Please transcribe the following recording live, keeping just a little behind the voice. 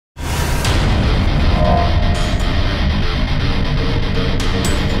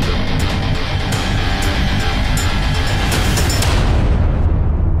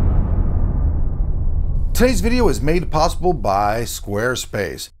Today's video is made possible by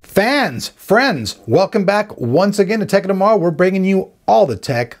Squarespace. Fans, friends, welcome back once again to Tech of Tomorrow. We're bringing you all the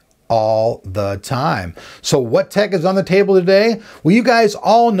tech all the time. So what tech is on the table today? Well, you guys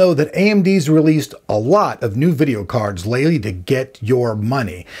all know that AMD's released a lot of new video cards lately to get your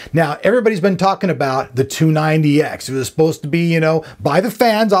money. Now, everybody's been talking about the 290X. It was supposed to be, by the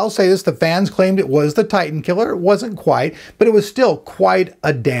fans. I'll say this, the fans claimed it was the Titan killer. It wasn't quite, but it was still quite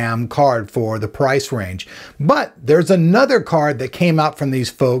a damn card for the price range. But there's another card that came out from these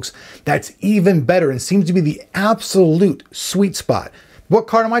folks that's even better and seems to be the absolute sweet spot. What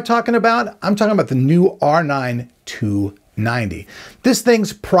card am I talking about? I'm talking about the new R9 290. This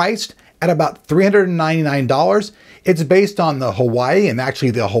thing's priced at about $399. It's based on the Hawaii and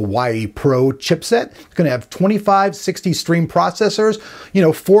actually the Hawaii Pro chipset. It's going to have 2560 stream processors,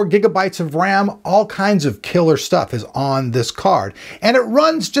 4 gigabytes of RAM, all kinds of killer stuff is on this card. And it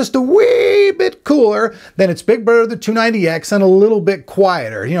runs just a wee bit cooler than its big brother, the 290X, and a little bit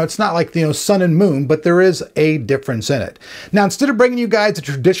quieter. It's not like, sun and moon, but there is a difference in it. Now, instead of bringing you guys a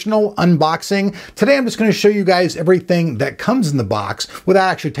traditional unboxing, today I'm just going to show you guys everything that comes in the box without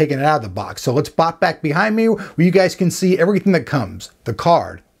actually taking it out of the box. So let's pop back behind me where you guys can see everything that comes: the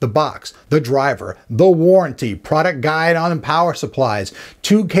card, the box, the driver, the warranty, product guide on power supplies,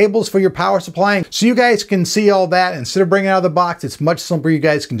 2 cables for your power supply. So you guys can see all that. Instead of bringing it out of the box, it's much simpler. You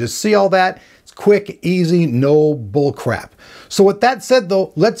guys can just see all that. It's quick, easy, no bull crap. So with that said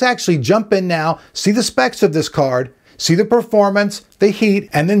though, let's actually jump in now, see the specs of this card, see the performance, the heat,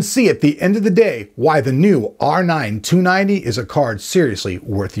 and then see at the end of the day why the new R9 290 is a card seriously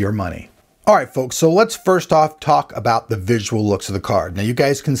worth your money. All right, folks, so let's first off talk about the visual looks of the card. Now you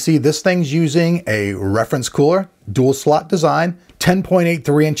guys can see this thing's using a reference cooler, dual slot design,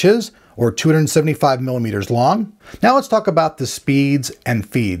 10.83 inches or 275 millimeters long. Now let's talk about the speeds and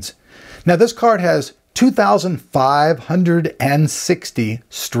feeds. Now this card has 2,560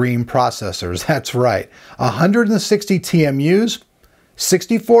 stream processors. That's right, 160 TMUs,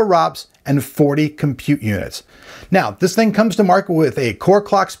 64 ROPs, and 40 compute units. Now, this thing comes to market with a core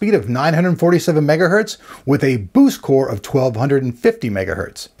clock speed of 947 megahertz with a boost core of 1250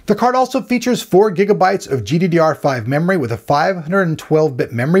 megahertz. The card also features 4 gigabytes of GDDR5 memory with a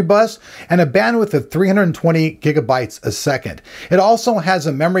 512-bit memory bus and a bandwidth of 320 gigabytes a second. It also has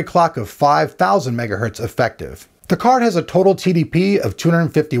a memory clock of 5,000 megahertz effective. The card has a total TDP of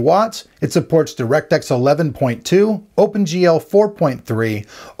 250 watts. It supports DirectX 11.2, OpenGL 4.3,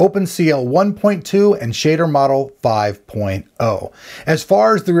 OpenCL 1.2, and Shader Model 5.0. As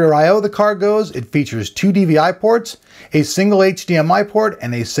far as the rear I/O of the card goes, it features 2 DVI ports, a single HDMI port,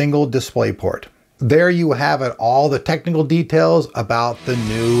 and a single display port. There you have it, all the technical details about the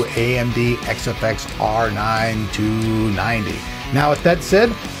new AMD XFX R9 290. Now with that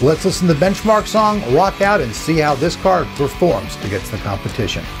said, let's listen to the benchmark song, rock out, and see how this card performs against the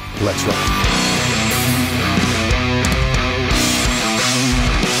competition. Let's rock.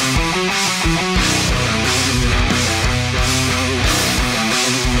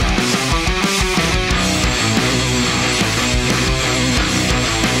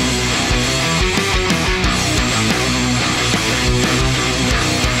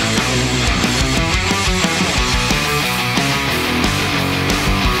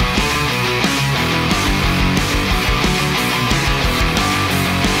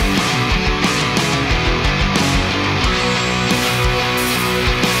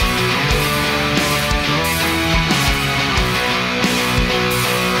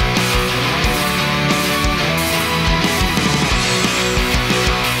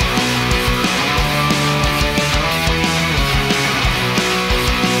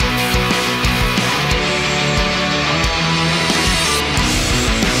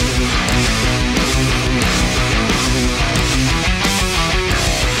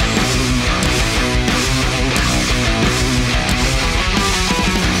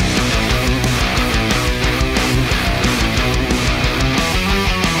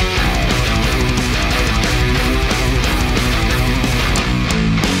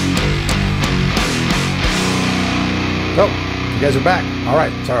 Oh, you guys are back. All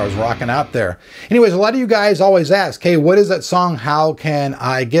right, sorry, I was rocking out there. Anyways, a lot of you guys always ask, hey, what is that song? How can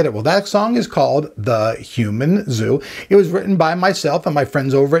I get it? Well, that song is called The Human Zoo. It was written by myself and my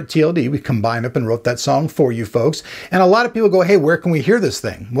friends over at TLD. We combined up and wrote that song for you folks. And a lot of people go, hey, where can we hear this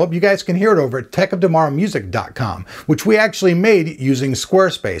thing? Well, you guys can hear it over at techoftomorrowmusic.com, which we actually made using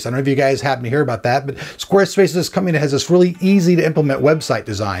Squarespace. I don't know if you guys happen to hear about that, but Squarespace is this company that has this really easy to implement website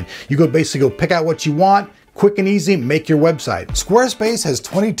design. You basically go pick out what you want, quick and easy, make your website. Squarespace has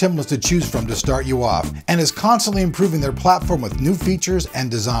 20 templates to choose from to start you off and is constantly improving their platform with new features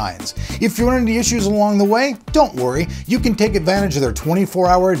and designs. If you run into issues along the way, don't worry. You can take advantage of their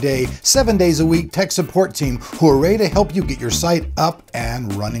 24-hour-a-day, 7 days a week tech support team who are ready to help you get your site up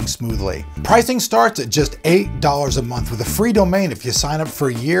and running smoothly. Pricing starts at just $8 a month with a free domain if you sign up for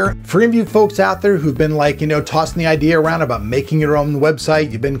a year. For any of you folks out there who've been like, tossing the idea around about making your own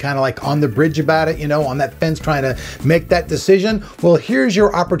website, you've been kind of like on the bridge about it, on that fence trying to make that decision, well, here's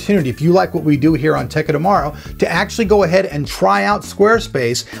your opportunity, if you like what we do here on Tech of Tomorrow, to actually go ahead and try out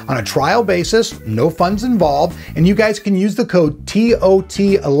Squarespace on a trial basis, no funds involved, and you guys can use the code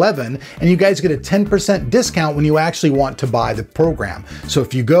TOT11 and you guys get a 10% discount when you actually want to buy the program. So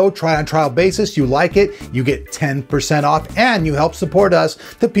if you go try on trial basis, you like it, you get 10% off and you help support us,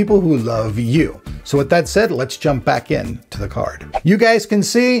 the people who love you. So with that said, let's jump back in to the card. You guys can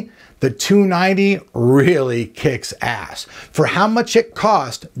see the 290 really kicks ass. For how much it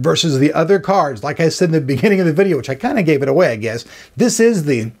cost versus the other cards, like I said in the beginning of the video, which I kind of gave it away, I guess, this is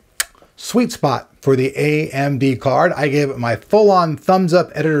the sweet spot for the AMD card. I gave it my full-on thumbs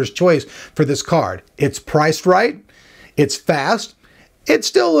up editor's choice for this card. It's priced right, it's fast, it's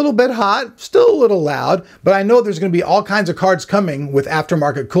still a little bit hot, still a little loud, but I know there's going to be all kinds of cards coming with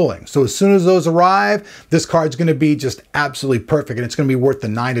aftermarket cooling. So as soon as those arrive, this card's going to be just absolutely perfect, and it's going to be worth the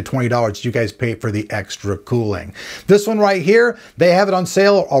 $9 to $20 you guys pay for the extra cooling. This one right here, they have it on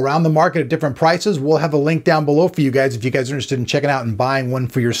sale around the market at different prices. We'll have a link down below for you guys if you guys are interested in checking out and buying one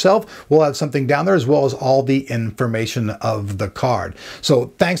for yourself. We'll have something down there as well as all the information of the card.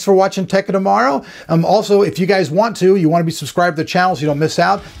 So thanks for watching Tech of Tomorrow. Also, if you guys want to be subscribed to the channel so you don't miss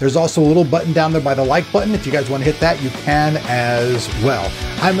out, there's also a little button down there by the like button. If you guys want to hit that, you can as well.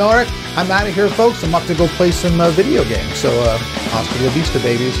 I'm Eric. I'm out of here, folks. I'm off to go play some video games. So hasta la vista,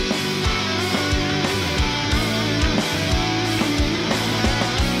 babies.